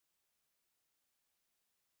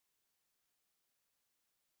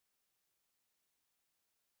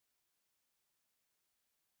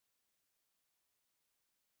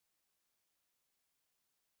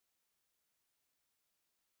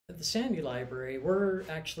the Sandy Library, we're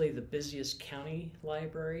actually the busiest county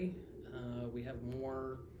library. We have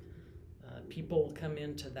more people come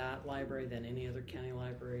into that library than any other county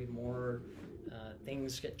library. More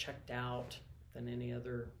things get checked out than any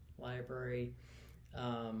other library.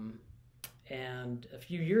 And a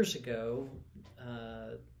few years ago,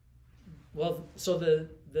 so the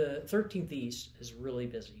 13th East is really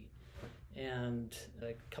busy, and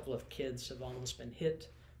a couple of kids have almost been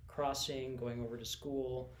hit crossing, going over to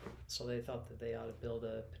school, so they thought that they ought to build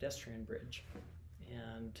a pedestrian bridge.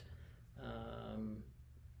 And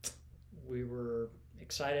we were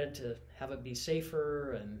excited to have it be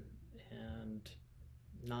safer and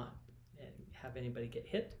not have anybody get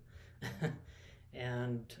hit.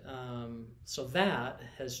 And so that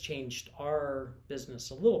has changed our business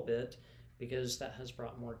a little bit, because that has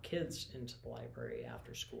brought more kids into the library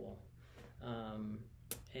after school.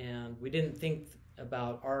 And we didn't think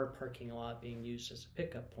about our parking lot being used as a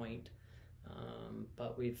pickup point,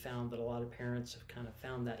 but we've found that a lot of parents have kind of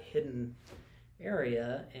found that hidden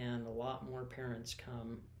area, and a lot more parents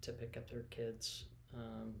come to pick up their kids.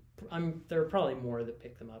 There are probably more that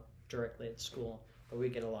pick them up directly at school, but we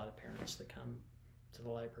get a lot of parents that come to the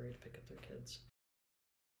library to pick up their kids.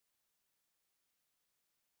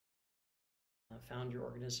 I found your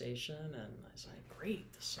organization, and I was like,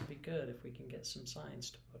 great, this will be good. If we can get some signs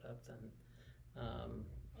to put up, then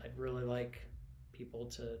I'd really like people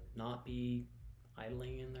to not be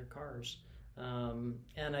idling in their cars. And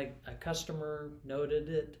a customer noted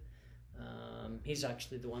it. He's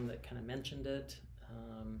actually the one that kind of mentioned it,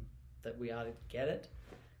 that we ought to get it.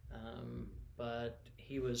 But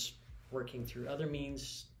he was working through other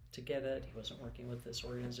means to get it. He wasn't working with this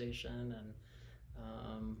organization, and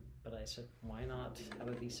but I said, why not have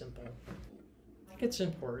it be simple? I think it's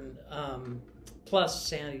important. Plus,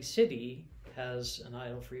 Sandy City has an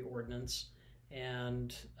idle-free ordinance,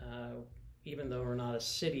 and even though we're not a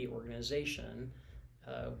city organization,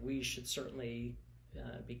 we should certainly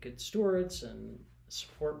be good stewards and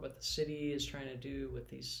support what the city is trying to do with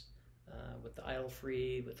these, with the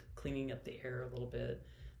idle-free, with cleaning up the air a little bit.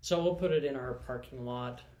 So we'll put it in our parking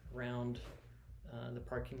lot, around the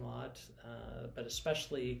parking lot, but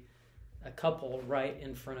especially a couple right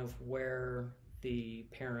in front of where the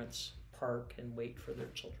parents park and wait for their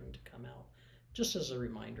children to come out. Just as a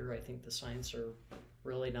reminder, I think the signs are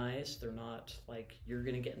really nice. They're not like you're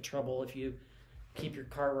going to get in trouble if you keep your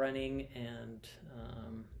car running, and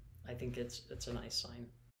I think it's a nice sign.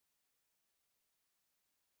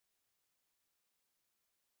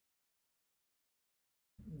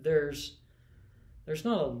 There's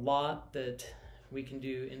not a lot that we can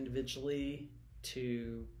do individually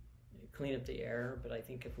to clean up the air, but I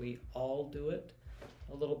think if we all do it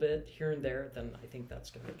a little bit here and there, then I think that's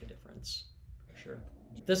going to make a difference, for sure.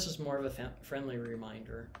 This is more of a friendly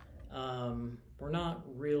reminder. We're not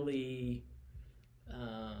really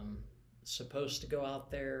supposed to go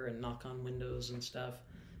out there and knock on windows and stuff,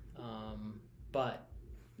 but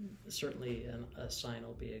certainly a sign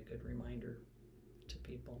will be a good reminder to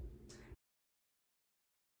people.